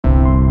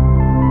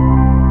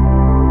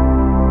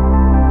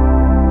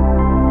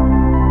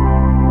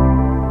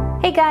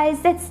Hey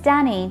guys, it's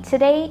Danny.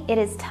 Today it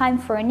is time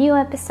for a new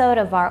episode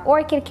of our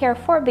Orchid Care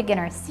for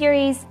Beginners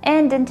series,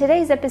 and in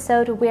today's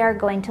episode we are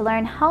going to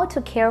learn how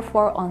to care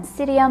for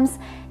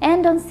Oncidiums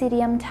and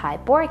Oncidium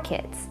type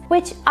orchids,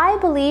 which I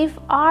believe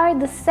are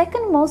the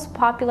second most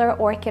popular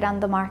orchid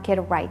on the market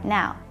right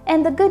now.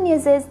 And the good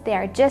news is they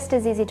are just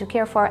as easy to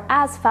care for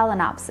as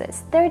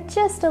Phalaenopsis. They're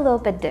just a little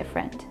bit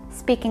different.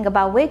 Speaking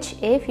about which,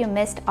 if you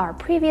missed our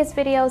previous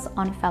videos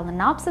on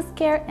Phalaenopsis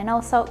care and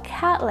also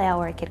Cattleya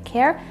orchid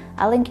care,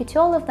 I'll link you to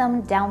all of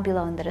them down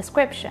below in the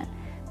description.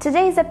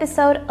 Today's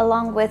episode,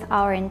 along with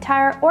our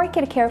entire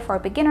Orchid Care for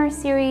Beginners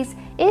series,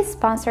 is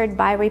sponsored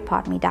by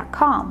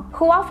Repotting.com,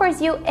 who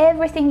offers you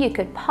everything you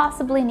could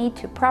possibly need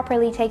to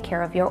properly take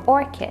care of your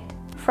orchid,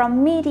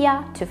 from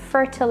media to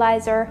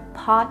fertilizer,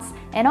 pots,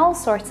 and all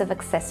sorts of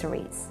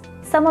accessories.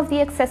 Some of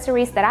the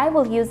accessories that I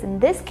will use in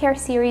this care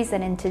series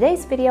and in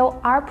today's video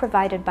are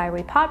provided by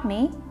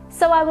Repotme,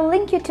 so I will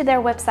link you to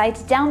their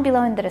website down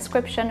below in the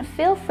description.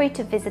 Feel free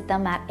to visit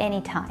them at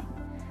any time.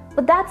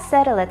 With that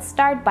said, let's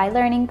start by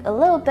learning a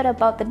little bit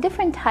about the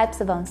different types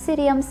of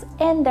Oncidiums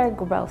and their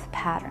growth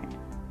pattern.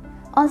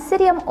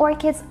 Oncidium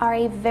orchids are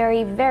a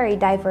very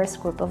diverse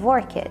group of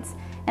orchids,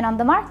 and on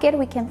the market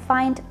we can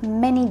find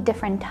many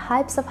different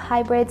types of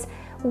hybrids,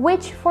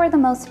 which for the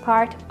most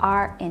part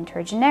are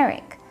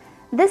intergeneric.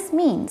 This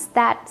means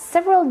that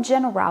several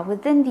genera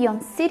within the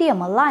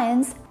Oncidium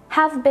alliance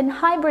have been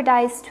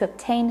hybridized to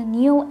obtain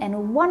new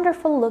and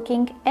wonderful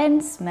looking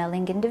and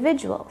smelling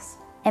individuals.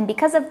 And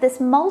because of this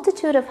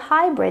multitude of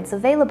hybrids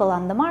available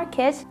on the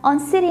market,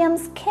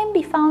 Oncidiums can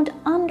be found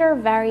under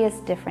various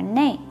different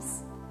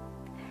names.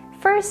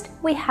 First,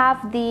 we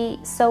have the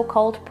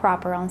so-called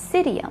proper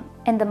Oncidium,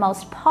 and the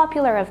most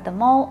popular of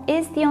them all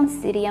is the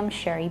Oncidium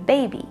Cherry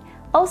Baby,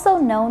 also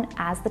known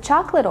as the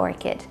chocolate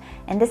orchid,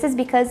 and this is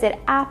because it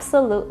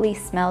absolutely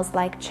smells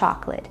like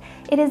chocolate.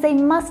 It is a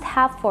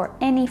must-have for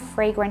any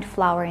fragrant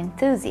flower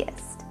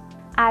enthusiast.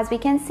 As we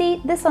can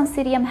see, this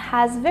Oncidium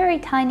has very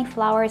tiny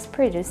flowers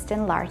produced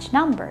in large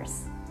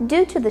numbers.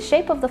 Due to the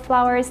shape of the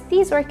flowers,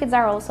 these orchids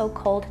are also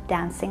called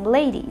dancing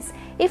ladies.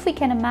 If we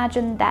can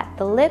imagine that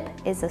the lip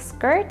is a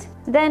skirt,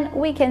 then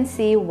we can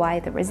see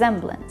why the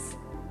resemblance.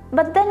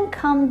 But then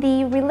come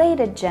the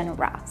related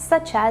genera,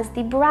 such as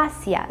the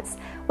Brassias,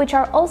 which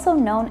are also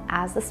known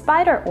as the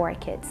spider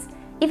orchids.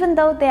 Even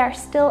though they are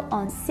still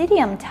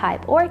Oncidium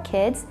type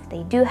orchids,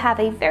 they do have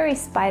a very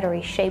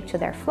spidery shape to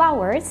their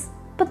flowers,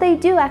 but they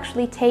do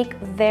actually take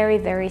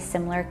very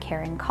similar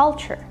care and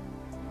culture.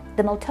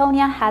 The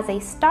Miltonia has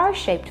a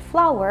star-shaped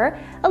flower,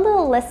 a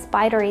little less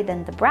spidery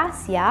than the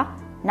Brassia.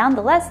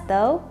 Nonetheless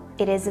though,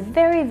 it is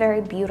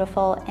very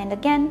beautiful and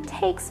again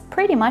takes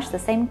pretty much the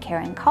same care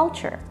and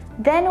culture.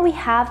 Then we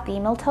have the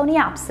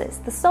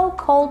Miltoniopsis, the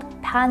so-called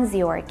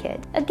pansy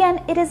orchid.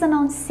 Again, it is an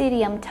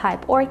Oncidium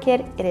type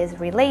orchid, it is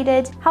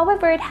related,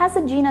 however it has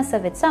a genus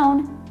of its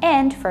own,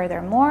 and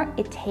furthermore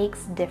it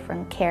takes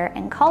different care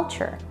and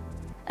culture.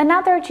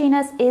 Another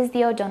genus is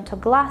the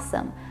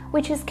Odontoglossum,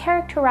 which is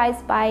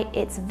characterized by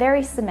its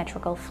very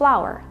symmetrical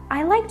flower.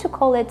 I like to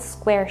call it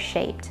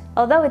square-shaped.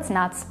 Although it's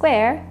not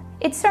square,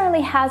 it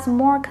certainly has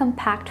more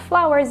compact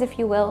flowers, if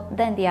you will,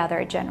 than the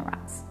other genera.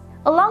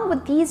 Along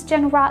with these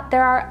genera,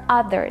 there are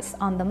others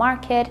on the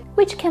market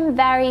which can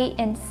vary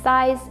in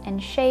size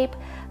and shape,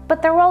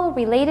 but they're all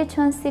related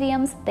to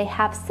Oncidiums, they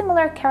have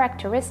similar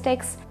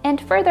characteristics, and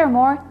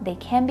furthermore, they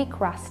can be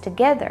crossed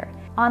together.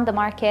 On the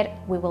market,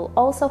 we will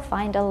also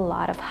find a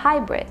lot of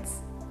hybrids.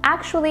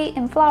 Actually,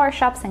 in flower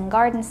shops and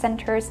garden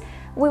centers,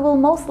 we will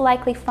most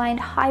likely find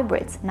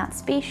hybrids, not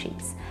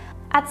species.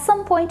 At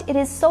some point, it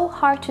is so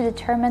hard to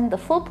determine the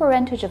full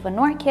parentage of an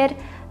orchid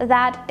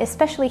that,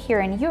 especially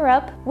here in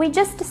Europe, we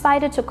just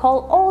decided to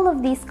call all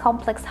of these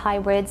complex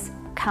hybrids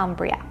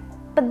Cambria.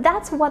 But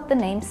that's what the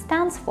name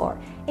stands for,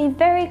 a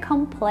very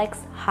complex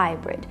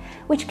hybrid,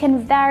 which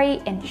can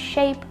vary in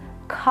shape,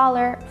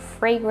 color,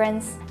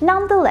 fragrance.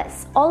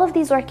 Nonetheless, all of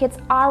these orchids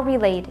are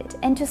related,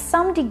 and to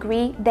some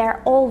degree,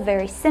 they're all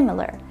very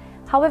similar.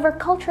 However,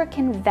 culture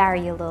can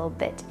vary a little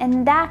bit,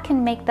 and that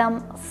can make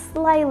them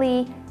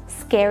slightly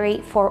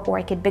scary for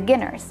orchid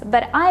beginners,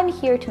 but I'm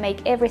here to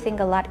make everything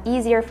a lot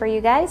easier for you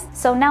guys.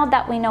 So now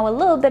that we know a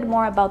little bit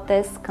more about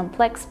this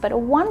complex but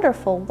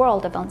wonderful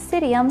world of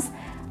Oncidiums,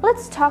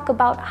 let's talk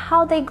about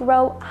how they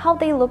grow, how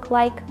they look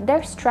like,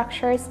 their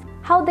structures,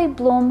 how they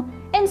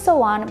bloom, and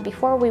so on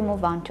before we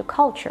move on to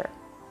culture.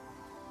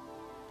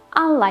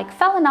 Unlike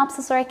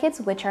Phalaenopsis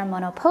orchids, which are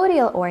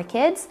monopodial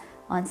orchids,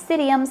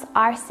 Oncidiums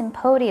are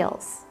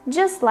sympodials,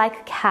 just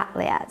like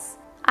Cattleyas.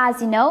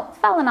 As you know,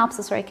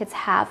 Phalaenopsis orchids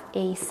have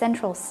a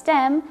central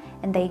stem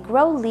and they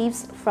grow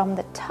leaves from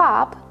the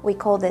top, we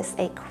call this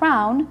a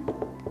crown,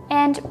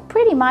 and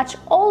pretty much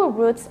all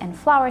roots and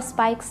flower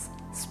spikes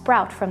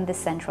sprout from the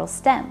central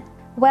stem.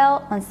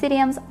 Well,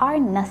 Oncidiums are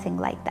nothing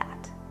like that.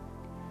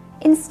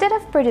 Instead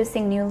of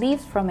producing new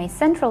leaves from a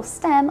central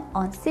stem,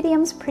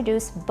 Oncidiums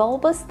produce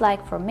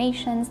bulbous-like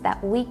formations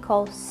that we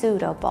call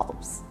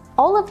pseudobulbs.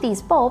 All of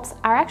these bulbs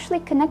are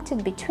actually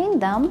connected between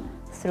them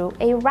through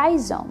a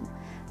rhizome.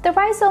 The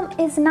rhizome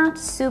is not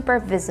super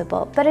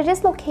visible, but it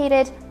is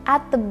located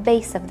at the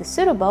base of the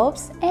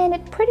pseudobulbs, and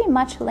it pretty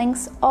much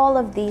links all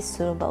of these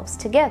pseudobulbs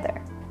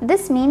together.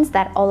 This means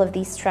that all of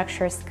these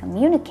structures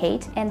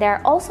communicate, and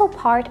they're also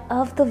part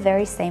of the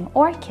very same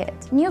orchid.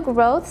 New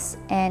growths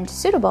and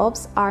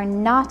pseudobulbs are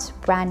not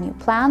brand new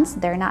plants,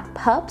 they're not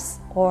pups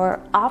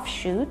or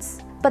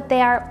offshoots, but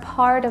they are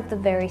part of the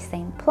very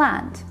same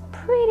plant,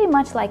 pretty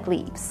much like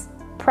leaves.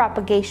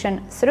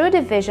 Propagation through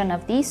division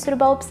of these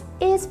pseudobulbs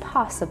is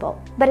possible,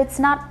 but it's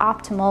not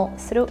optimal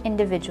through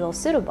individual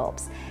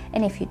pseudobulbs.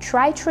 And if you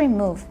try to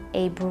remove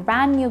a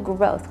brand new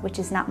growth which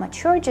is not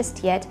mature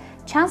just yet,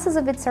 chances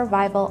of its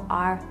survival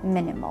are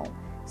minimal.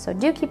 So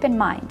do keep in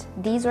mind,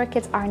 these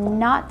orchids are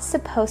not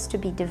supposed to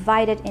be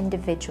divided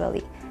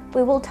individually.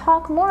 We will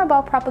talk more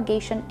about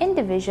propagation in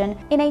division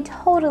in a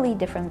totally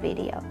different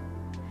video.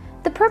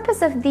 The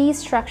purpose of these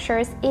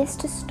structures is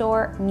to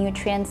store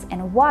nutrients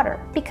and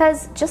water,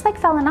 because just like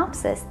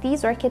Phalaenopsis,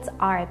 these orchids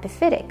are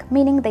epiphytic,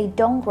 meaning they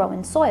don't grow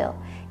in soil.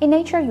 In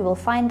nature, you will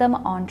find them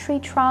on tree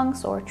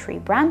trunks or tree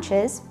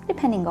branches,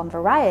 depending on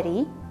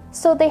variety.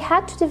 So they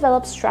had to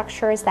develop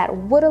structures that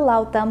would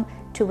allow them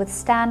to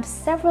withstand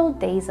several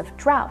days of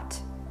drought.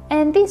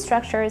 And these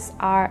structures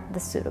are the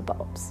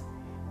pseudobulbs.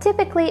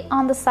 Typically,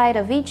 on the side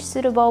of each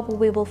pseudobulb,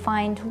 we will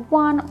find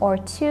 1 or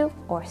 2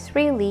 or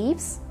 3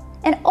 leaves,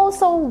 and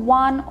also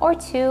 1 or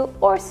 2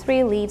 or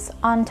 3 leaves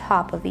on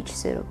top of each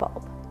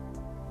pseudobulb.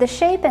 The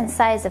shape and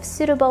size of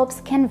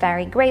pseudobulbs can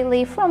vary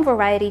greatly from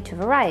variety to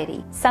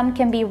variety. Some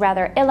can be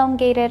rather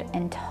elongated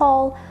and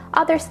tall,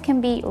 others can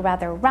be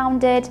rather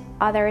rounded,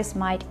 others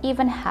might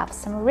even have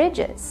some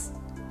ridges.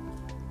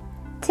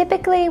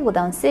 Typically, with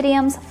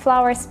Oncidiums,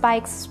 flower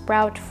spikes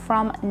sprout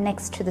from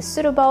next to the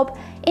pseudobulb,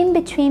 in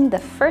between the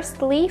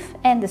first leaf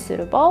and the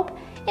pseudobulb.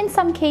 In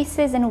some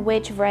cases in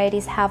which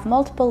varieties have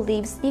multiple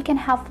leaves, you can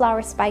have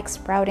flower spikes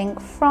sprouting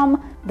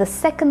from the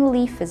second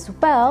leaf as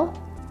well.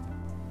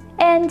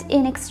 And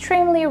in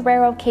extremely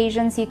rare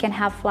occasions, you can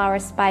have flower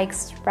spikes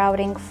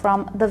sprouting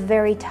from the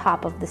very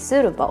top of the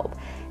pseudobulb.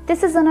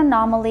 This is an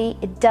anomaly,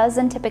 it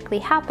doesn't typically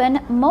happen.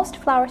 Most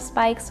flower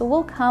spikes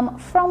will come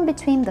from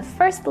between the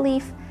first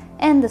leaf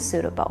and the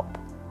pseudobulb.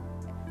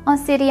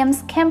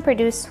 Oncidiums can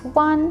produce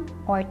 1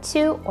 or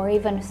 2 or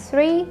even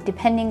 3,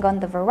 depending on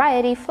the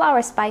variety,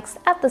 flower spikes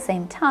at the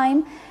same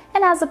time.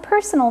 And as a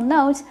personal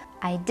note,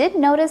 I did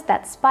notice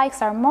that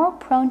spikes are more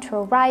prone to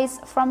arise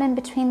from in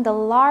between the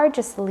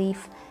largest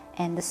leaf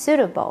and the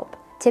pseudobulb.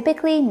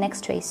 Typically,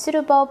 next to a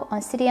pseudobulb,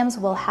 Oncidiums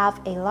will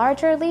have a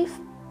larger leaf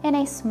and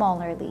a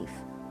smaller leaf.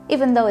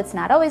 Even though it's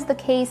not always the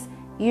case,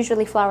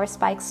 usually flower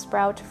spikes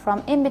sprout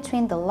from in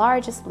between the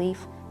largest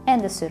leaf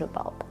and the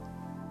pseudobulb.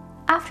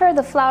 After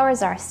the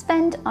flowers are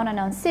spent on an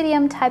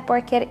Oncidium type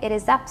orchid, it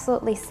is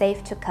absolutely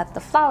safe to cut the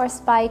flower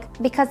spike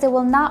because it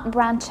will not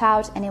branch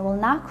out and it will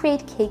not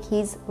create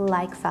keikis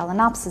like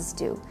Phalaenopsis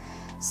do.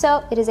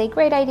 So it is a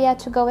great idea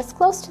to go as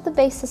close to the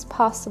base as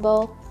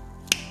possible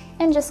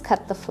and just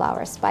cut the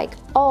flower spike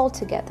all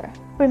together.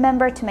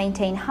 Remember to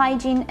maintain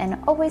hygiene and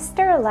always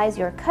sterilize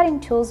your cutting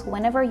tools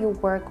whenever you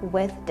work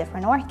with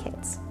different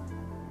orchids.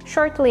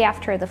 Shortly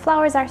after the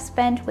flowers are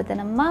spent,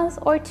 within a month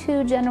or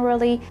 2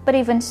 generally, but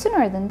even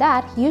sooner than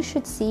that, you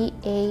should see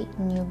a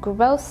new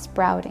growth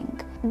sprouting.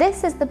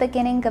 This is the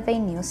beginning of a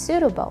new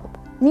pseudobulb.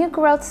 New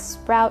growths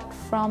sprout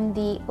from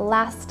the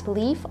last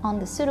leaf on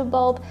the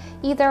pseudobulb,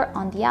 either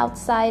on the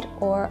outside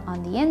or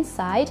on the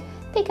inside.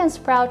 They can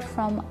sprout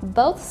from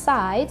both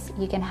sides.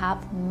 You can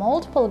have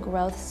multiple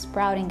growths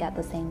sprouting at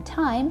the same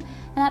time,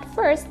 and at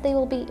first they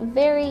will be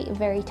very,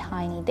 very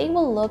tiny. They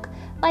will look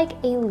like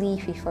a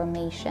leafy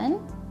formation.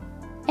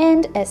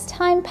 And as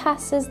time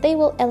passes, they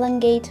will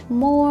elongate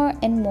more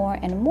and more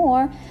and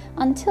more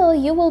until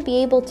you will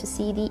be able to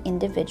see the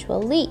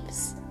individual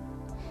leaves.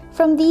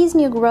 From these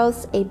new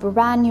growths, a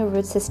brand new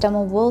root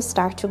system will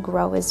start to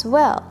grow as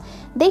well.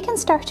 They can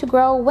start to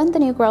grow when the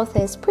new growth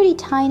is pretty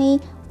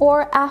tiny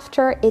or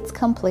after it's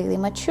completely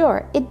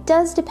mature. It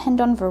does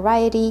depend on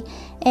variety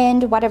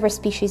and whatever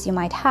species you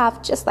might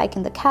have, just like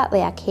in the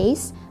Cattleya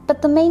case,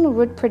 but the main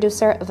root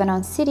producer of an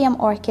Oncidium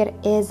orchid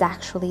is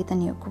actually the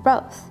new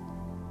growth.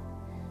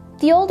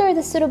 The older the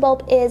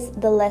pseudobulb is,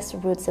 the less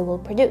roots it will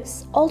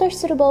produce. Older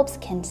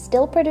pseudobulbs can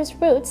still produce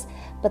roots,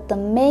 but the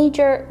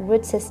major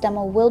root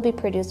system will be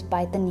produced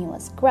by the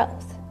newest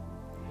growth.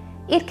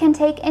 It can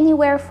take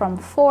anywhere from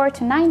 4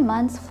 to 9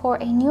 months for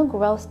a new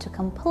growth to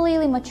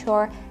completely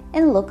mature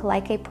and look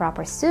like a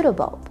proper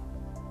pseudobulb.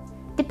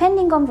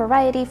 Depending on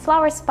variety,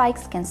 flower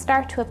spikes can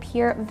start to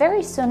appear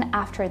very soon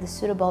after the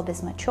pseudobulb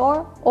is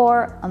mature,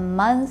 or a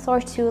month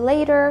or 2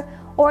 later,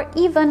 or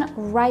even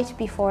right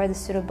before the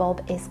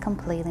pseudobulb is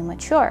completely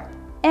mature.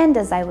 And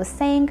as I was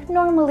saying,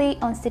 normally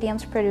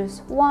Oncidiums produce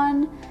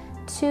 1,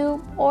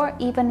 2, or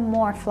even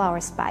more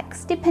flower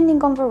spikes,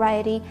 depending on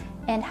variety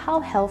and how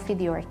healthy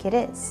the orchid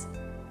is.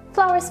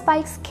 Flower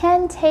spikes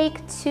can take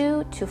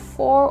 2 to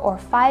 4 or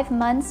 5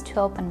 months to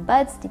open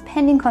buds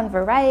depending on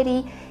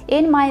variety.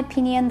 In my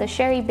opinion, the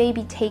Sherry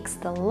Baby takes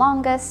the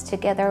longest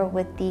together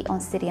with the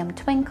Oncidium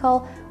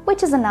Twinkle,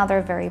 which is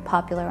another very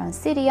popular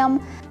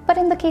Oncidium, but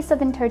in the case of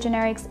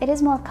intergenerics, it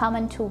is more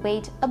common to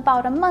wait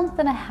about a month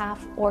and a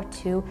half or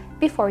 2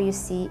 before you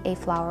see a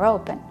flower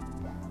open.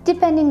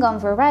 Depending on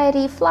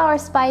variety, flower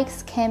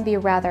spikes can be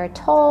rather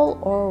tall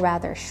or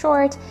rather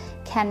short,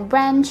 can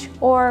branch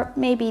or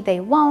maybe they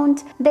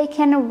won't, they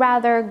can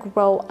rather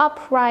grow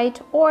upright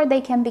or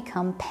they can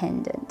become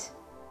pendant.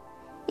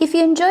 If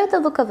you enjoy the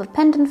look of a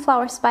pendant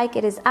flower spike,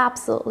 it is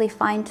absolutely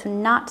fine to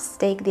not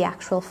stake the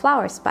actual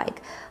flower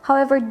spike.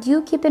 However,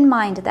 do keep in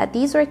mind that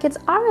these orchids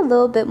are a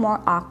little bit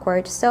more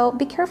awkward, so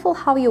be careful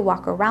how you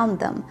walk around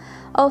them.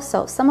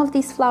 Also, some of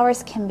these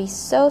flowers can be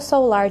so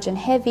large and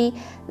heavy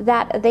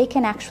that they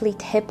can actually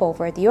tip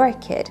over the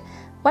orchid.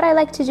 What I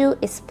like to do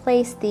is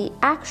place the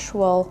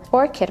actual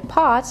orchid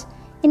pot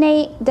in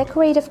a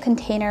decorative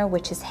container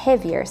which is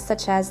heavier,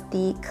 such as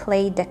the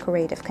clay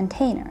decorative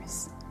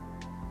containers.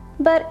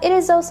 But it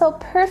is also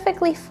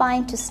perfectly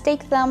fine to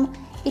stake them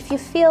if you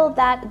feel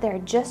that they're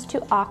just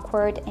too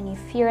awkward and you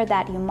fear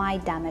that you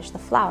might damage the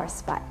flower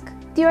spike.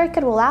 The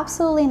orchid will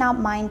absolutely not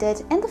mind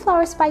it, and the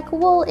flower spike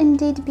will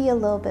indeed be a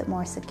little bit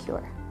more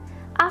secure.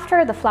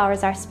 After the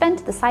flowers are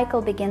spent, the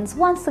cycle begins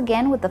once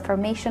again with the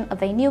formation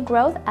of a new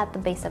growth at the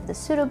base of the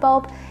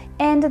pseudobulb,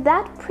 and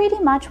that pretty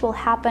much will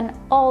happen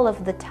all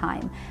of the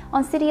time.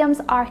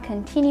 Oncidiums are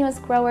continuous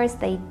growers,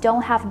 they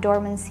don't have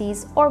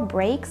dormancies or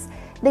breaks.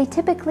 They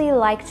typically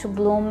like to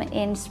bloom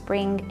in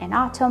spring and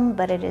autumn,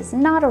 but it is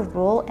not a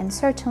rule, and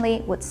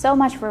certainly with so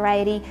much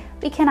variety,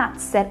 we cannot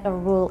set a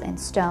rule in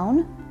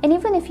stone. And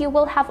even if you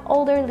will have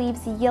older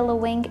leaves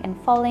yellowing and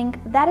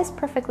falling, that is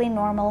perfectly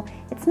normal.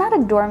 It's not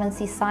a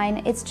dormancy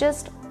sign, it's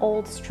just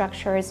old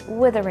structures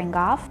withering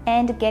off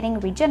and getting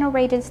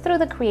regenerated through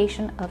the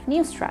creation of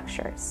new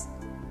structures.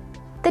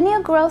 The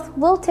new growth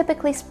will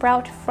typically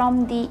sprout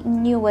from the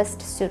newest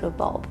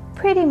pseudobulb,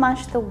 pretty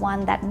much the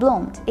one that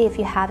bloomed if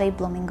you have a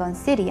blooming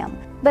Oncidium.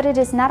 But it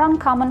is not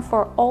uncommon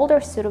for older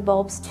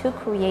pseudobulbs to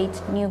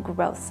create new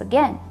growths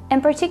again.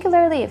 And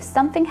particularly if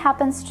something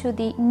happens to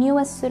the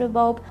newest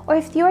pseudobulb, or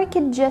if the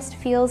orchid just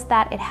feels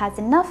that it has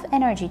enough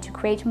energy to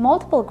create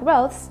multiple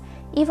growths,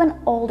 even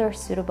older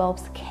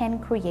pseudobulbs can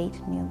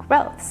create new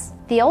growths.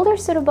 The older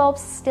pseudobulbs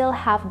still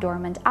have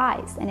dormant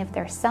eyes, and if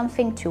there's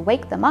something to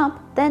wake them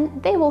up, then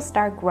they will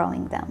start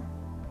growing them.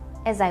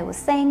 As I was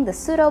saying, the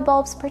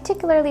pseudobulbs,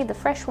 particularly the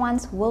fresh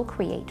ones, will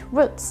create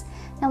roots.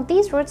 Now,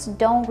 these roots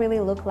don't really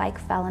look like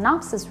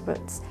Phalaenopsis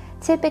roots.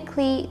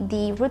 Typically,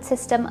 the root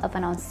system of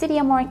an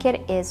Oncidium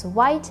orchid is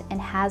white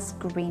and has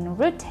green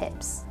root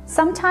tips.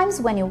 Sometimes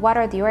when you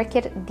water the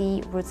orchid,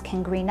 the roots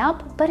can green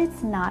up, but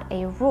it's not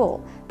a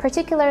rule,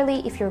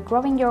 particularly if you're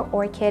growing your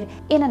orchid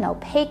in an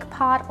opaque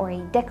pot or a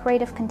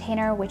decorative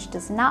container which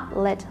does not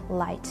let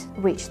light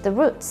reach the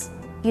roots.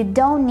 You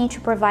don't need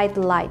to provide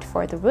light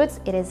for the roots,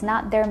 it is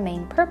not their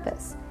main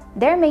purpose.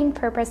 Their main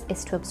purpose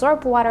is to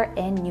absorb water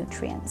and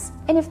nutrients.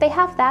 And if they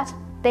have that,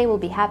 they will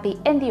be happy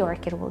and the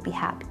orchid will be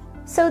happy.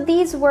 So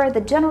these were the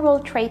general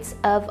traits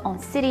of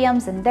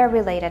Oncidiums and their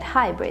related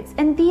hybrids,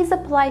 and these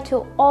apply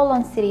to all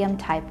Oncidium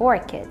type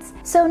orchids.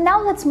 So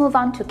now let's move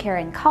on to care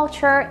and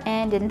culture,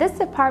 and in this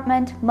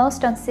department,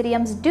 most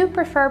Oncidiums do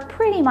prefer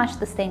pretty much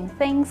the same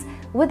things,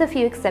 with a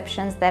few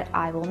exceptions that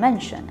I will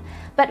mention.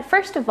 But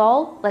first of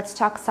all, let's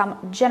talk some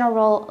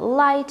general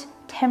light,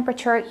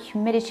 temperature,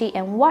 humidity,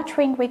 and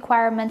watering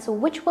requirements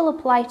which will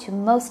apply to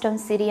most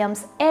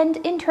Oncidiums and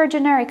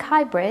intergeneric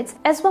hybrids,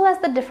 as well as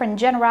the different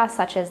genera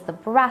such as the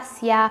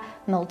Boracea,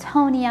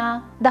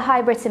 Miltonia, the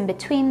hybrids in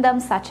between them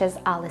such as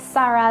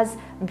Alicearas,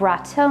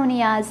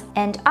 Bratonias,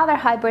 and other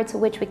hybrids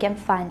which we can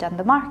find on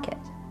the market.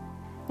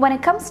 When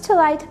it comes to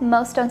light,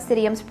 most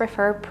Oncidiums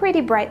prefer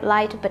pretty bright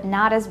light, but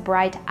not as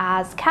bright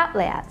as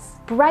Cattleyas.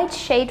 Bright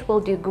shade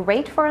will do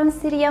great for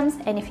Oncidiums,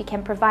 and if you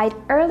can provide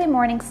early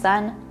morning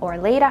sun or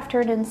late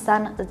afternoon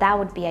sun, that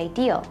would be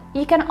ideal.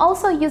 You can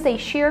also use a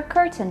sheer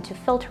curtain to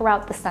filter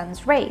out the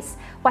sun's rays.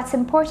 What's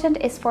important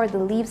is for the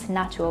leaves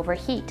not to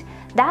overheat.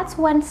 That's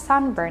when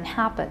sunburn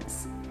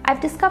happens. I've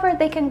discovered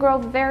they can grow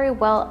very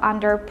well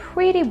under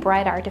pretty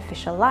bright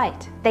artificial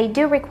light. They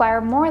do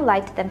require more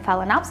light than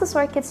Phalaenopsis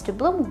orchids to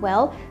bloom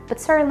well, but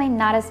certainly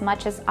not as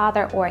much as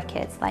other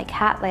orchids like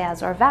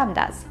Cattleyas or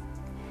Vandas.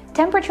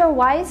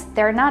 Temperature-wise,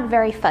 they're not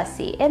very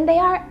fussy, and they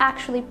are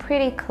actually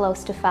pretty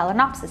close to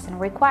Phalaenopsis in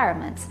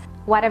requirements.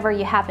 Whatever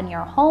you have in your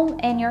home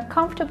and you're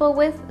comfortable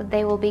with,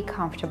 they will be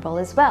comfortable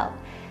as well.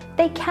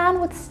 They can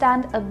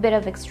withstand a bit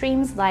of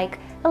extremes like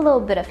a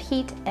little bit of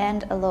heat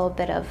and a little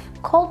bit of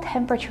cold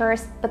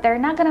temperatures, but they're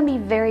not going to be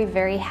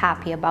very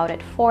happy about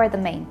it for the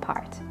main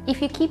part.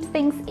 If you keep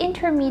things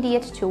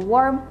intermediate to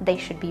warm, they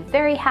should be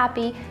very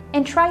happy,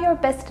 and try your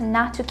best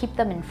not to keep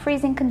them in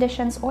freezing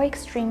conditions or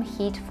extreme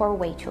heat for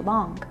way too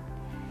long.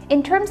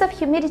 In terms of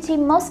humidity,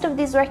 most of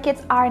these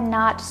orchids are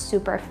not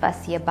super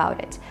fussy about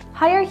it.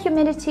 Higher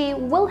humidity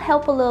will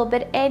help a little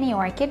bit any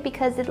orchid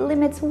because it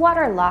limits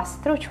water loss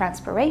through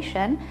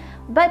transpiration,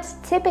 but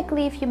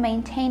typically if you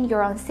maintain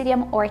your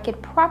Oncidium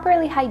orchid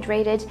properly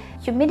hydrated,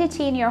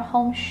 humidity in your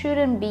home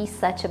shouldn't be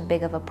such a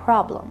big of a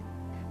problem.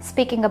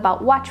 Speaking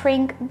about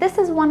watering, this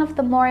is one of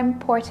the more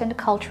important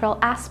cultural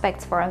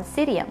aspects for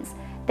Oncidiums.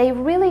 They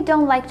really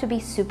don't like to be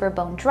super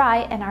bone dry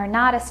and are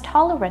not as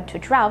tolerant to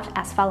drought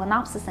as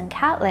Phalaenopsis and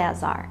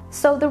Cattleyas are.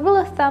 So the rule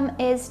of thumb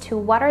is to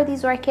water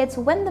these orchids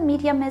when the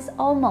medium is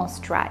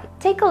almost dry.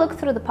 Take a look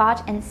through the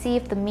pot and see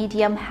if the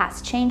medium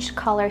has changed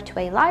color to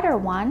a lighter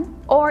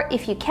one, or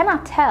if you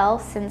cannot tell,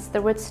 since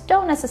the roots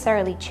don't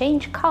necessarily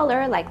change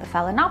color like the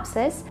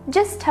Phalaenopsis,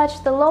 just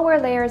touch the lower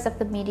layers of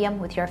the medium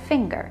with your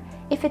finger.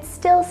 If it's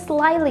still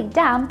slightly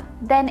damp,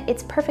 then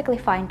it's perfectly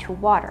fine to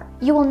water.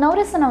 You will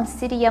notice an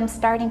Oncidium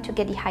starting to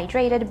get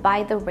dehydrated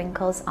by the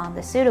wrinkles on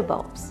the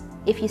pseudobulbs.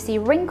 If you see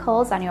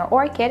wrinkles on your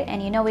orchid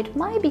and you know it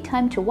might be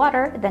time to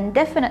water, then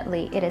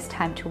definitely it is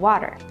time to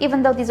water.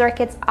 Even though these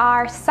orchids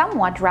are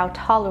somewhat drought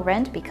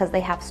tolerant because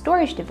they have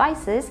storage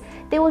devices,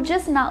 they will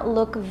just not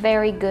look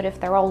very good if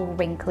they're all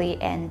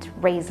wrinkly and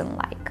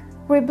raisin-like.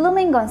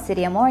 Reblooming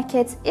Oncidium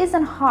orchids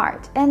isn't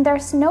hard, and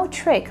there's no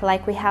trick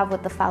like we have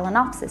with the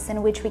Phalaenopsis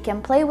in which we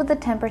can play with the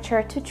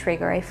temperature to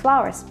trigger a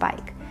flower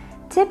spike.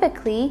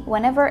 Typically,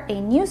 whenever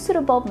a new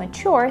pseudobulb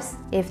matures,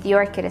 if the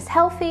orchid is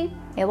healthy,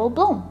 it will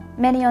bloom.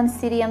 Many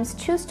Oncidiums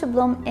choose to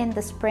bloom in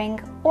the spring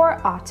or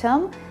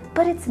autumn,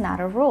 but it's not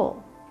a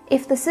rule.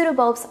 If the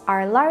pseudobulbs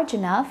are large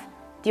enough,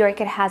 the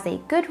orchid has a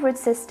good root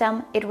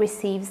system, it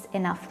receives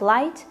enough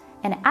light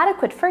and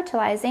adequate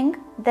fertilizing,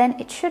 then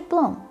it should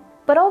bloom.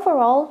 But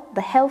overall,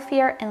 the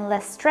healthier and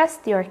less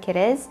stressed the orchid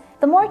is,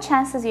 the more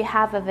chances you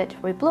have of it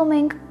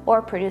reblooming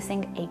or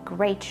producing a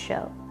great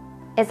show.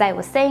 As I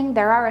was saying,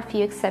 there are a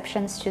few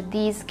exceptions to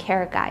these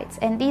care guides,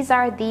 and these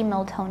are the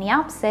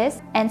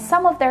Miltoniopsis and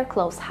some of their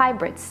close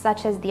hybrids,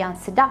 such as the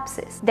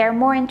Oncidopsis. They're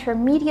more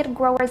intermediate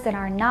growers and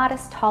are not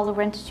as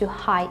tolerant to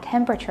high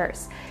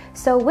temperatures.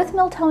 So with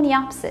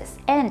Miltoniopsis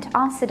and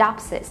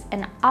Oncidopsis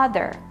and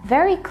other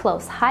very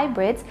close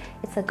hybrids,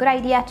 it's a good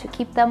idea to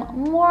keep them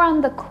more on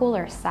the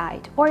cooler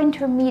side or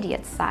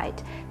intermediate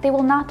side. They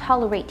will not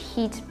tolerate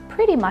heat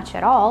pretty much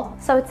at all,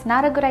 so it's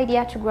not a good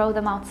idea to grow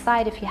them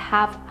outside if you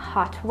have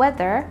hot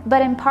weather.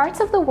 But in parts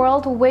of the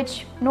world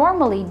which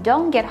normally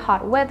don't get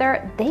hot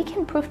weather, they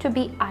can prove to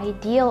be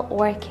ideal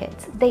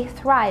orchids. They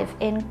thrive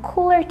in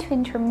cooler to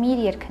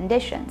intermediate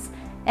conditions,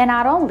 and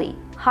not only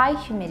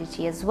high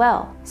humidity as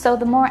well. So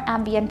the more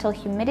ambiental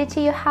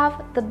humidity you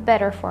have, the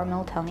better for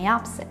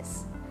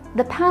Miltoniopsis.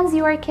 The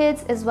pansy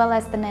orchids, as well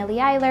as the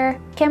Nelliailer,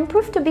 can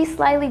prove to be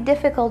slightly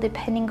difficult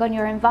depending on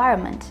your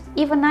environment.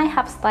 Even I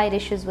have slight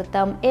issues with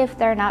them if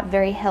they're not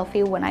very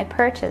healthy when I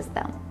purchase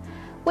them.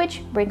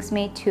 Which brings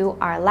me to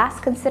our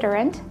last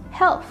considerant,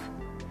 health.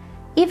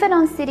 Even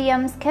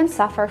Oncidiums can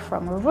suffer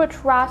from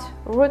root rot,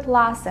 root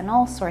loss, and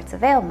all sorts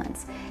of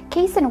ailments,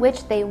 case in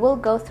which they will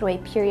go through a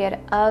period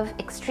of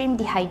extreme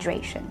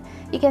dehydration.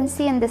 You can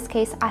see in this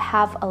case I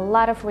have a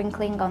lot of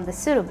wrinkling on the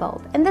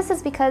pseudobulb, and this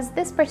is because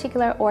this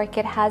particular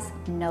orchid has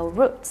no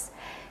roots.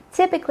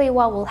 Typically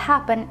what will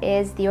happen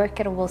is the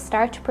orchid will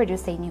start to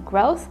produce a new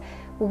growth,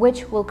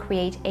 which will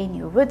create a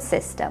new root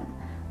system.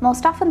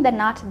 Most often than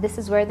not, this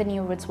is where the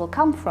new roots will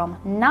come from,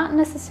 not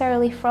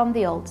necessarily from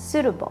the old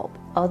pseudobulb,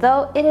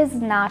 although it is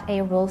not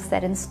a rule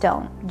set in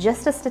stone,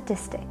 just a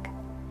statistic.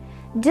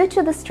 Due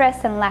to the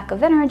stress and lack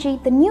of energy,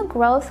 the new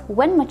growth,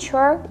 when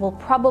mature, will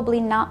probably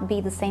not be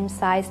the same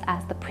size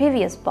as the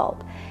previous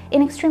bulb.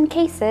 In extreme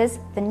cases,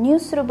 the new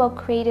pseudobulb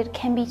created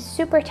can be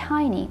super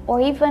tiny or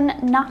even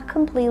not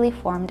completely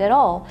formed at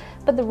all,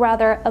 but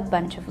rather a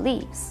bunch of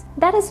leaves.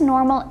 That is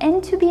normal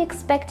and to be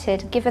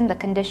expected given the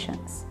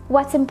conditions.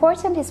 What's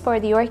important is for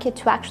the orchid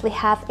to actually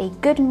have a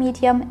good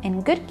medium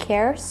and good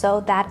care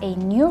so that a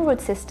new root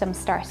system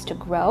starts to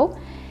grow,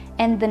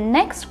 and the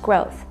next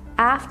growth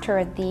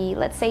after the,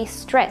 let's say,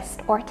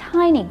 stressed or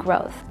tiny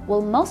growth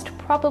will most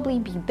probably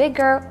be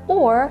bigger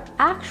or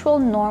actual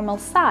normal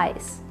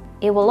size.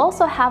 It will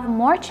also have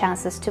more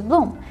chances to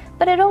bloom,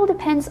 but it all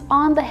depends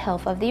on the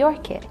health of the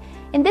orchid.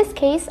 In this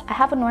case, I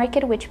have an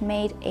orchid which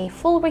made a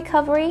full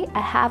recovery.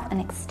 I have an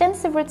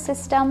extensive root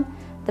system.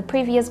 The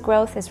previous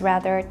growth is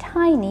rather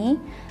tiny,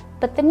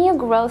 but the new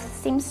growth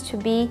seems to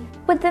be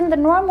within the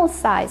normal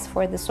size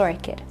for this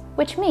orchid,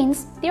 which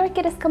means the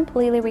orchid is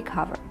completely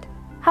recovered.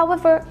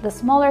 However, the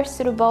smaller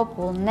pseudobulb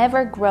will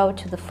never grow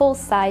to the full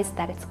size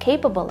that it's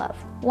capable of.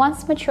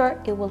 Once mature,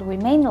 it will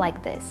remain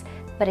like this,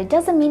 but it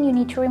doesn't mean you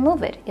need to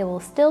remove it. It will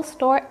still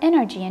store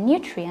energy and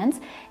nutrients,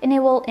 and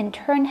it will in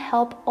turn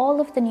help all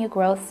of the new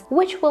growths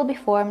which will be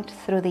formed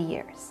through the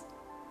years.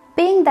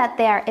 Being that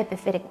they are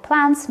epiphytic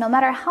plants, no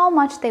matter how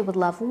much they would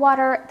love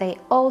water, they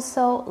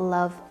also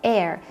love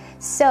air.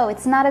 So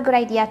it's not a good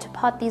idea to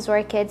pot these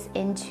orchids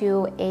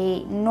into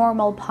a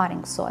normal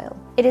potting soil.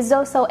 It is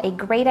also a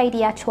great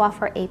idea to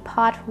offer a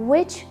pot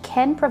which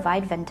can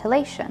provide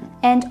ventilation.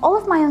 And all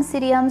of my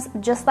Oncidiums,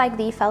 just like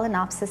the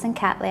Phalaenopsis and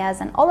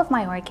Cattleyas and all of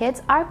my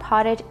orchids, are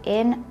potted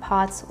in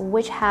pots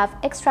which have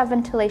extra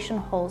ventilation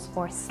holes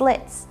or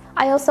slits.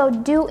 I also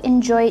do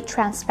enjoy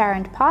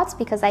transparent pots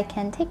because I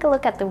can take a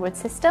look at the root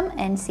system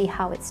and see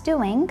how it's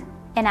doing.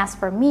 And as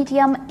for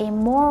medium, a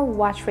more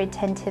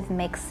water-retentive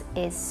mix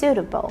is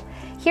suitable.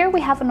 Here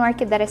we have an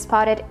orchid that is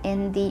potted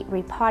in the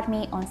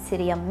Repotting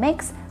Oncidium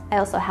mix. I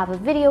also have a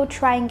video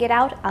trying it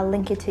out, I'll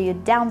link it to you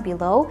down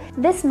below.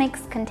 This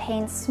mix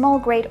contains small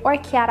grade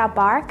Orchiata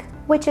bark,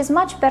 which is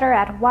much better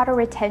at water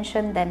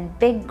retention than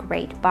big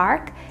grade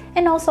bark,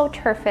 and also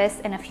turfus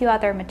and a few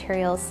other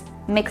materials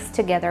mixed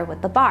together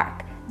with the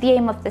bark. The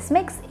aim of this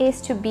mix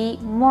is to be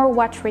more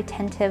water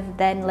retentive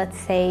than, let's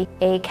say,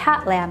 a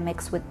Cattleya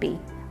mix would be.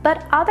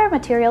 But other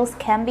materials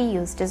can be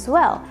used as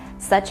well,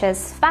 such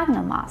as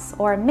sphagnum moss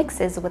or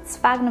mixes with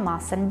sphagnum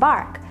moss and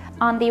bark.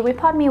 On the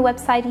Repotting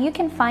website, you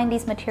can find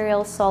these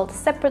materials sold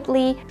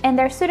separately, and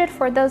they're suited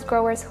for those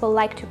growers who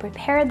like to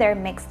prepare their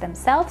mix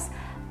themselves.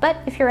 But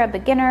if you're a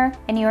beginner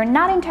and you're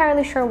not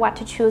entirely sure what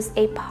to choose,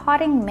 a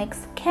potting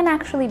mix can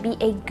actually be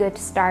a good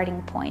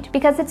starting point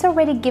because it's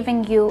already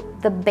giving you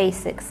the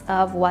basics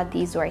of what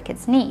these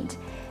orchids need.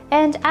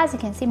 And as you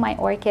can see, my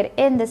orchid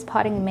in this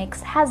potting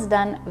mix has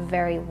done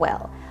very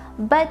well.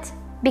 But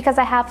because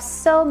I have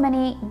so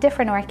many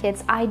different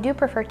orchids, I do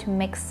prefer to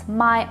mix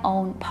my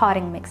own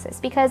potting mixes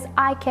because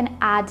I can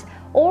add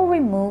or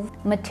remove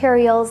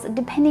materials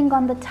depending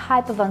on the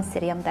type of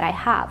Oncidium that I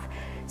have.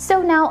 So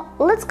now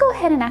let's go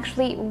ahead and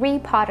actually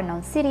repot an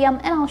Oncidium,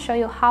 and I'll show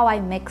you how I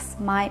mix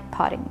my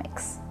potting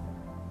mix.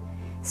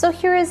 So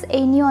here is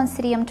a new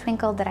Oncidium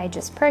Twinkle that I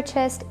just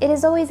purchased. It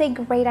is always a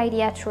great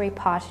idea to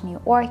repot new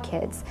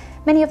orchids.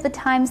 Many of the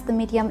times the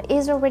medium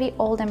is already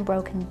old and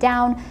broken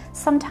down.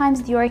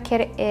 Sometimes the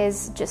orchid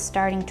is just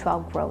starting to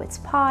outgrow its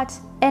pot.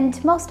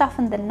 And most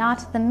often than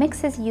not, the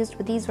mixes used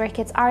with these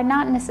orchids are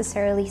not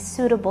necessarily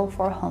suitable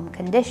for home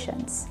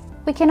conditions.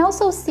 We can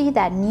also see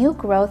that new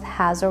growth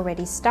has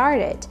already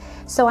started,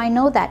 so I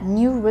know that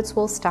new roots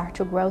will start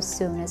to grow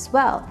soon as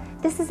well.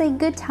 This is a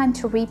good time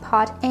to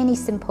repot any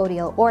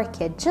sympodial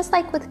orchid, just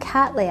like with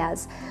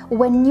Cattleyas.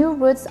 When new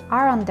roots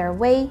are on their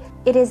way,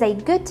 it is a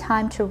good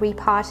time to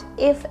repot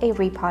if a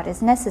repot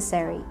is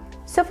necessary.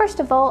 So first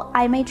of all,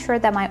 I made sure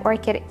that my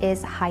orchid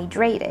is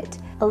hydrated.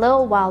 A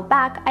little while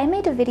back, I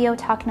made a video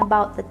talking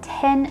about the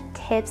 10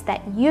 tips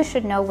that you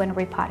should know when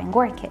repotting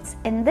orchids,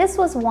 and this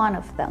was one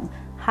of them.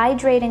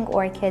 Hydrating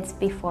orchids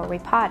before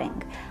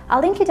repotting.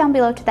 I'll link you down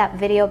below to that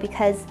video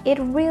because it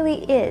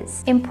really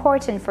is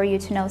important for you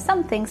to know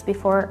some things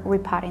before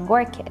repotting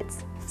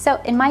orchids. So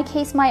in my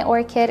case, my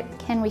orchid,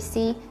 can we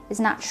see,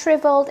 is not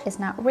shriveled, is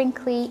not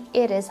wrinkly,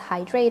 it is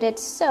hydrated,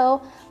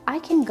 so I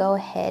can go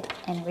ahead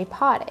and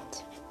repot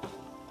it.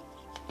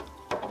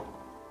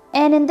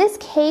 And in this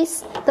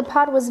case, the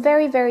pot was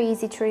very, very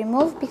easy to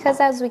remove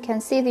because as we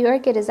can see, the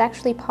orchid is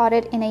actually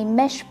potted in a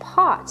mesh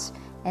pot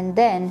and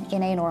then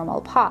in a normal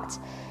pot.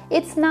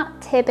 It's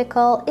not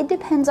typical, it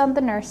depends on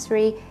the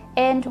nursery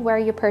and where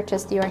you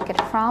purchased the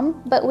orchid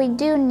from, but we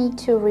do need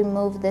to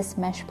remove this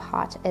mesh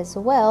pot as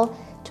well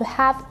to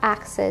have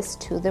access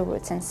to the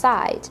roots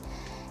inside.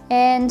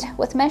 And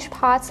with mesh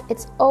pots,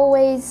 it's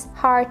always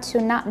hard to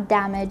not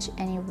damage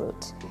any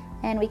root.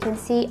 And we can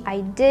see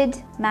I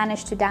did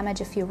manage to damage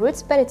a few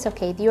roots, but it's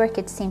okay, the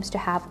orchid seems to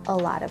have a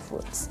lot of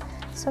roots.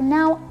 So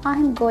now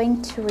I'm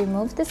going to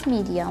remove this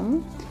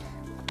medium.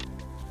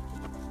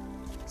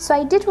 So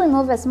I did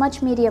remove as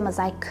much medium as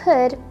I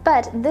could,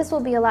 but this will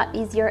be a lot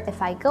easier if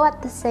I go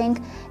at the sink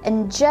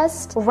and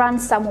just run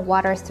some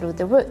water through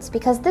the roots,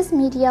 because this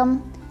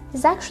medium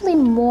is actually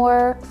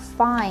more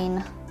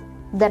fine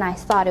than I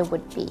thought it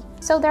would be.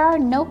 So there are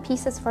no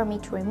pieces for me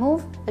to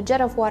remove. A jet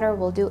of water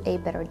will do a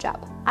better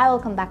job. I will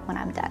come back when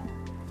I'm done.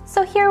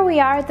 So here we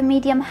are, the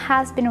medium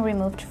has been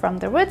removed from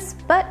the roots,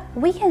 but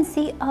we can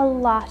see a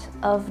lot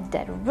of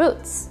dead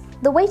roots.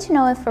 The way to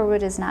know if a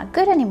root is not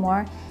good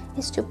anymore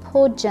is to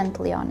pull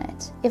gently on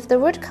it. If the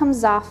root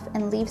comes off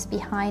and leaves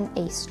behind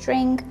a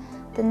string,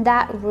 then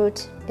that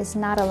root is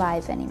not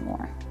alive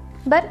anymore.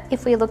 But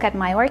if we look at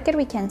my orchid,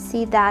 we can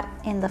see that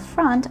in the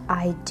front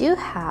I do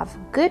have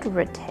good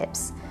root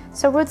tips.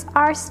 So roots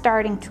are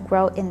starting to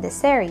grow in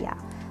this area.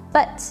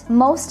 But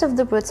most of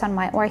the roots on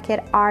my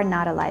orchid are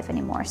not alive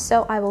anymore,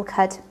 so I will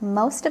cut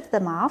most of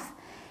them off.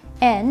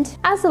 And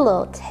as a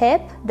little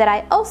tip that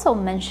I also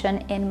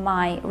mentioned in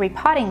my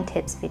repotting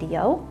tips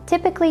video,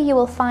 typically you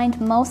will find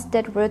most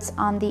dead roots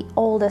on the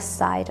oldest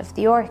side of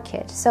the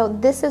orchid. So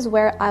this is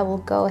where I will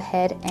go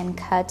ahead and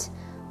cut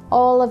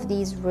all of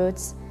these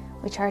roots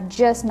which are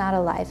just not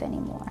alive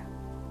anymore.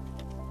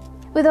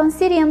 With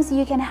Oncidiums,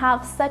 you can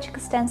have such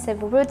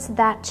extensive roots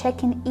that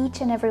checking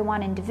each and every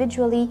one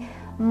individually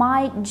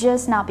might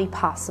just not be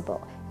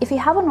possible. If you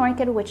have an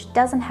orchid which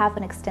doesn't have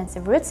an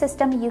extensive root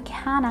system, you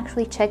can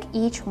actually check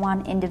each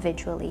one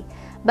individually.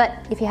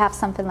 But if you have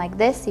something like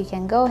this, you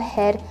can go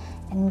ahead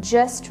and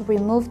just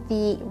remove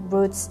the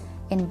roots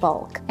in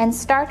bulk and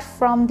start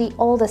from the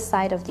oldest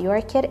side of the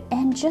orchid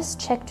and just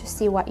check to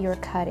see what you're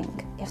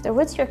cutting. If the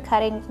roots you're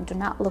cutting do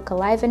not look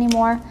alive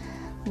anymore,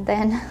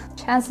 then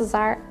chances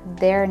are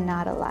they're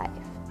not alive.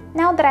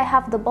 Now that I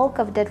have the bulk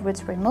of dead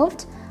roots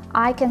removed,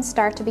 I can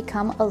start to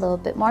become a little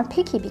bit more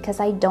picky because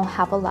I don't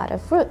have a lot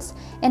of roots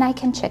and I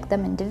can check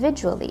them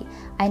individually.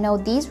 I know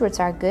these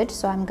roots are good,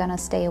 so I'm gonna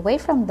stay away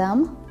from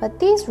them, but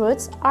these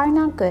roots are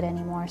not good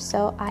anymore,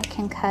 so I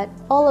can cut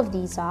all of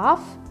these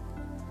off.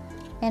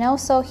 And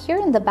also here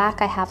in the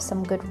back I have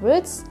some good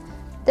roots.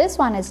 This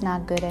one is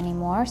not good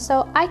anymore,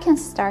 so I can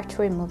start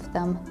to remove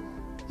them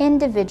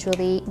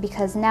individually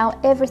because now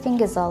everything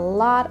is a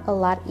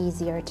lot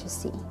easier to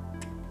see.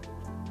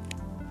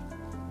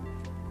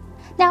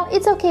 Now,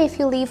 it's okay if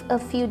you leave a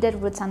few dead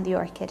roots on the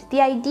orchid.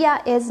 The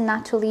idea is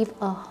not to leave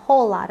a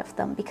whole lot of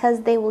them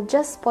because they will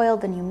just spoil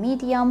the new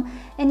medium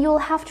and you'll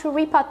have to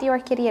repot the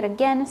orchid yet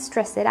again,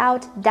 stress it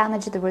out,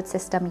 damage the root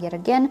system yet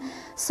again.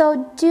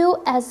 So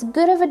do as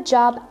good of a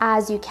job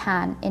as you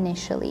can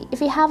initially.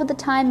 If you have the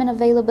time and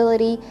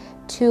availability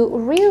to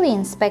really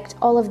inspect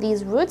all of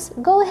these roots,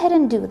 go ahead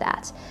and do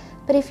that.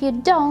 But if you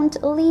don't,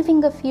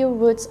 leaving a few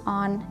roots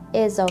on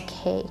is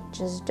okay.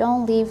 Just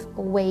don't leave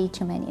way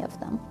too many of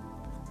them.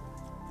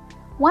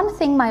 One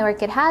thing my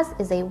orchid has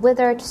is a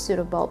withered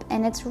pseudobulb,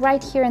 and it's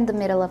right here in the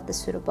middle of the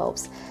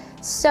pseudobulbs.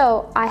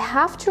 So I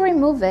have to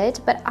remove it,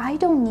 but I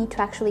don't need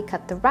to actually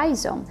cut the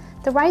rhizome.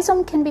 The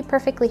rhizome can be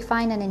perfectly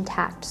fine and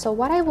intact. So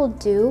what I will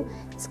do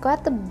is go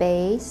at the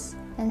base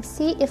and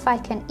see if I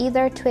can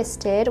either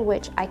twist it,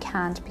 which I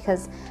can't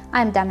because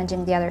I'm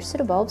damaging the other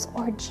pseudobulbs,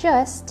 or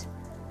just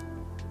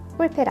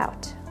rip it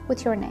out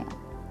with your nail.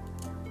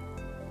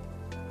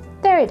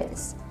 There it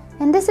is.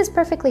 And this is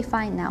perfectly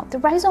fine now. The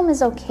rhizome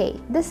is okay.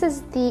 This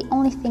is the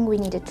only thing we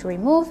needed to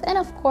remove, and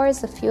of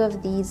course a few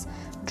of these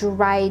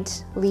dried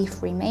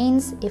leaf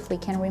remains. If we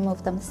can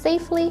remove them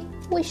safely,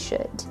 we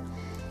should.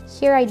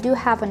 Here I do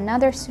have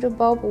another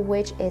pseudobulb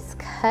which is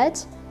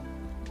cut,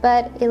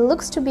 but it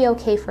looks to be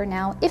okay for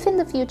now. If in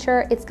the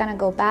future it's gonna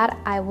go bad,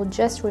 I will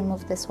just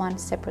remove this one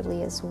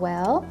separately as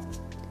well.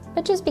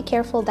 But just be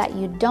careful that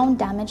you don't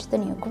damage the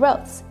new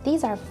growths.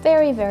 These are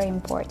very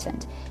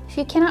important. If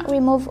you cannot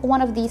remove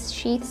one of these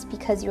sheaths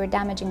because you're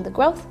damaging the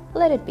growth,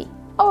 let it be.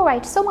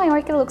 Alright, so my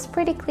orchid looks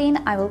pretty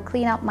clean. I will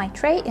clean up my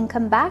tray and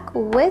come back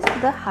with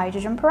the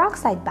hydrogen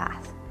peroxide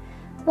bath.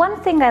 One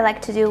thing I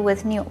like to do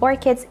with new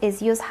orchids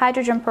is use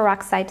hydrogen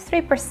peroxide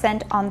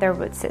 3% on their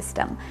root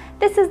system.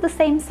 This is the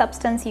same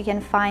substance you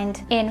can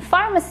find in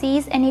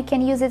pharmacies, and you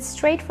can use it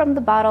straight from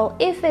the bottle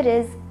if it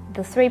is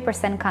the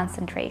 3%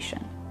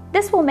 concentration.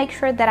 This will make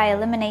sure that I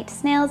eliminate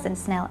snails and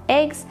snail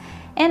eggs,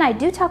 and I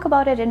do talk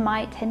about it in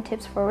my 10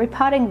 tips for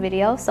repotting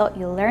video, so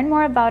you'll learn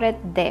more about it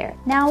there.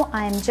 Now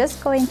I'm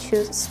just going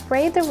to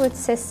spray the root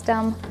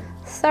system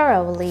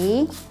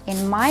thoroughly.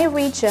 In my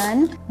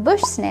region,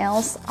 bush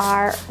snails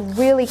are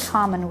really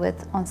common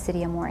with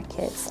Oncidium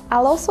orchids.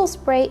 I'll also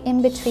spray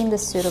in between the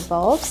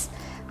pseudobulbs,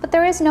 but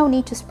there is no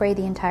need to spray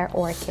the entire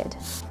orchid.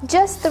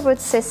 Just the root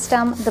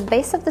system, the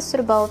base of the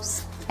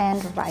pseudobulbs,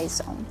 and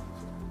rhizome.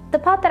 The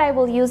pot that I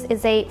will use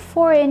is a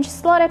 4-inch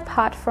slotted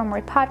pot from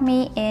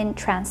Repotting in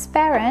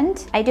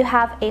transparent. I do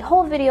have a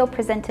whole video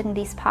presenting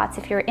these pots.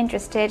 If you're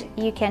interested,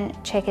 you can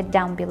check it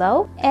down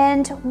below.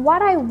 And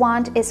what I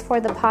want is for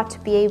the pot to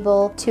be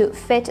able to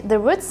fit the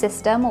root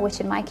system,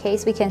 which in my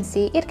case we can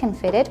see it can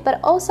fit it,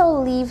 but also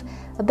leave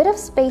a bit of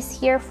space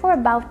here for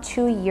about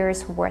 2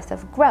 years worth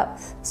of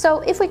growth. So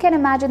if we can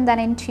imagine that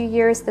in 2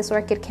 years this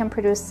orchid can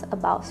produce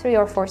about 3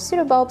 or 4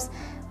 pseudobulbs,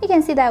 you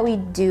can see that we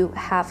do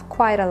have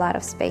quite a lot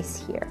of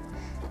space here.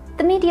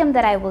 The medium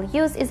that I will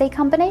use is a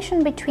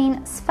combination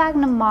between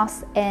sphagnum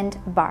moss and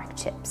bark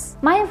chips.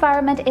 My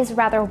environment is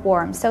rather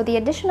warm, so the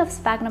addition of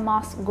sphagnum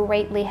moss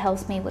greatly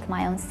helps me with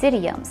my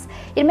Oncidiums.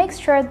 It makes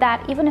sure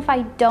that even if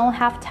I don't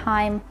have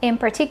time in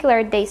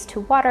particular days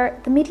to water,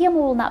 the medium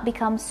will not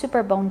become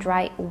super bone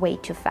dry way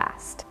too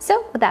fast.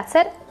 So with that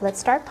said, let's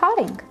start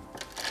potting.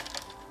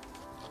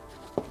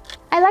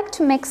 I like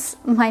to mix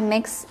my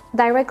mix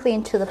directly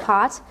into the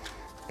pot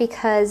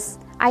because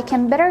I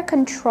can better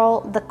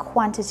control the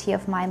quantity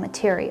of my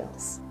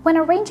materials. When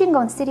arranging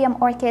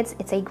Oncidium orchids,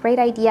 it's a great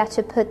idea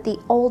to put the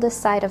oldest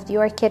side of the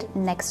orchid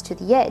next to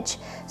the edge,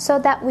 so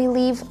that we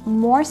leave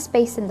more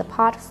space in the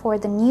pot for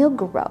the new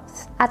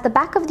growth. At the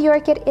back of the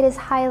orchid, it is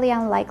highly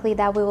unlikely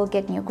that we will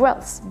get new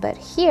growths, but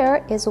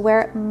here is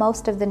where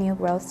most of the new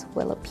growths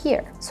will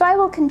appear. So I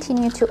will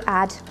continue to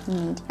add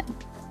medium.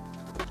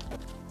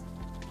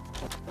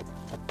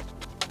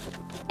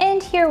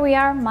 And here we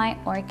are, my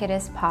orchid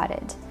is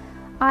potted.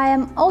 I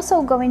am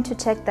also going to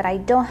check that I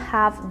don't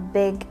have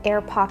big air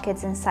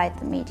pockets inside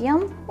the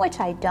medium, which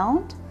I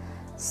don't,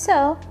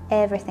 so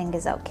everything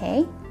is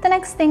okay. The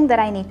next thing that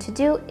I need to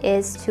do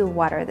is to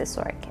water this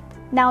orchid.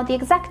 Now, the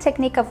exact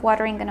technique of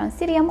watering an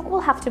Oncidium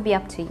will have to be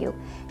up to you.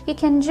 You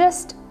can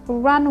just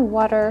run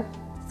water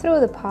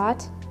through the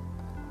pot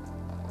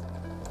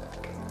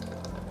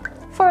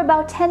For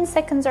about 10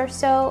 seconds or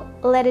so,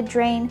 let it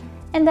drain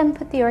and then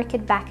put the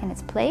orchid back in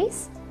its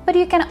place. But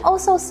you can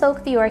also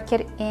soak the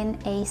orchid in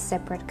a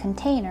separate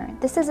container.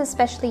 This is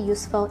especially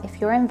useful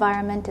if your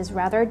environment is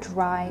rather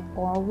dry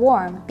or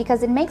warm,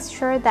 because it makes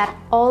sure that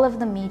all of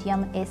the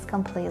medium is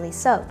completely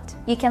soaked.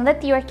 You can let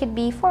the orchid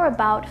be for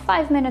about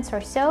 5 minutes or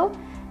so,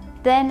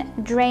 then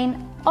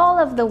drain all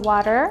of the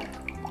water,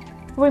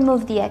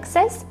 remove the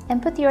excess,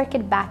 and put the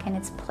orchid back in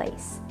its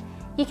place.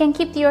 You can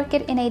keep the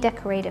orchid in a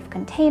decorative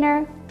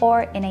container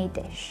or in a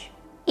dish.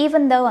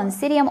 Even though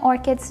Oncidium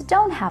orchids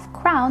don't have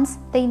crowns,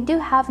 they do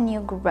have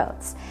new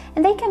growths,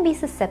 and they can be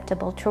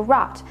susceptible to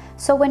rot.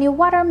 So when you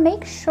water,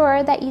 make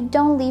sure that you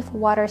don't leave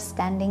water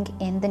standing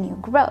in the new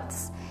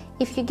growths.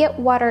 If you get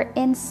water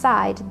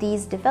inside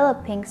these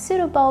developing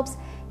pseudobulbs,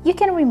 you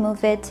can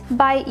remove it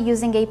by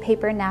using a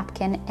paper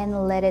napkin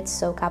and let it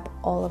soak up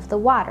all of the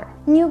water.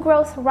 New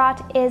growth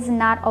rot is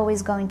not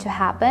always going to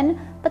happen,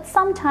 but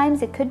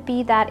sometimes it could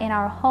be that in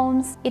our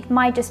homes it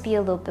might just be a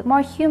little bit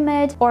more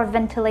humid, or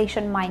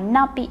ventilation might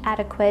not be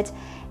adequate,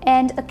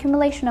 and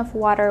accumulation of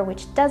water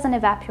which doesn't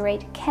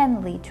evaporate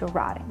can lead to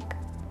rotting.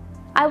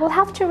 I will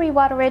have to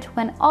rewater it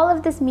when all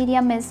of this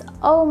medium is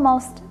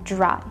almost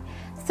dry.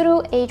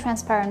 Through a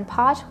transparent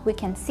pot, we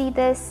can see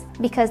this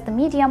because the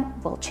medium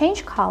will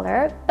change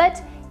color,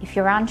 but if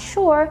you're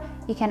unsure,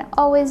 you can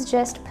always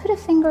just put a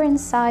finger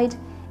inside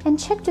and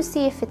check to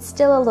see if it's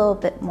still a little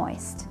bit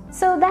moist.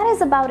 So that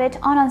is about it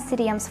on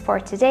Oncidiums for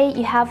today.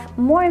 You have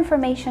more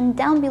information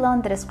down below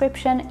in the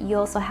description. You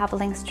also have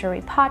links to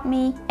Repot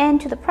Me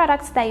and to the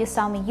products that you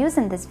saw me use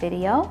in this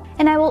video.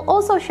 And I will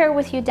also share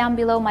with you down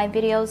below my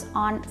videos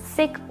on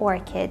sick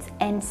orchids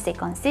and sick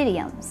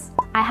Oncidiums.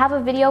 I have a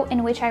video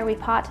in which I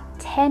repot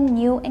 10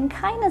 new and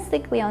kind of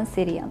sickly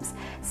Oncidiums.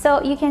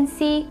 So you can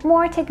see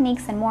more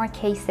techniques and more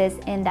cases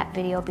in that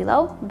video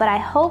below, but I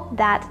hope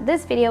that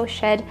this video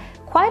shed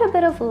quite a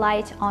bit of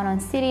light on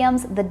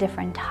Oncidiums, the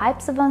different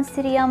types of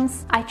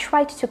Oncidiums. I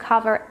tried to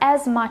cover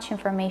as much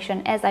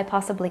information as I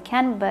possibly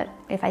can, but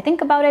if I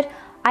think about it,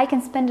 I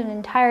can spend an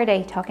entire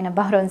day talking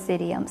about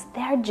Oncidiums.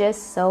 They are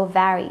just so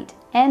varied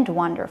and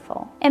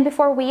wonderful. And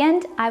before we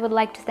end, I would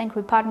like to thank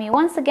Repot Me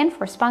once again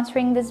for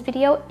sponsoring this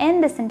video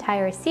and this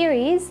entire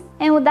series.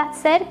 And with that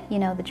said, you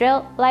know the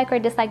drill. Like or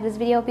dislike this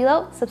video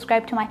below,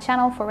 subscribe to my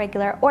channel for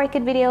regular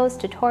orchid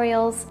videos,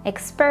 tutorials,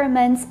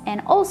 experiments,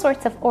 and all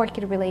sorts of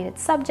orchid related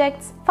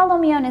subjects. Follow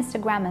me on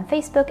Instagram and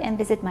Facebook, and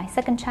visit my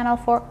second channel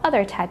for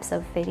other types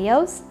of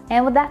videos.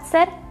 And with that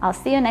said, I'll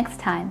see you next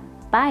time.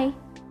 Bye!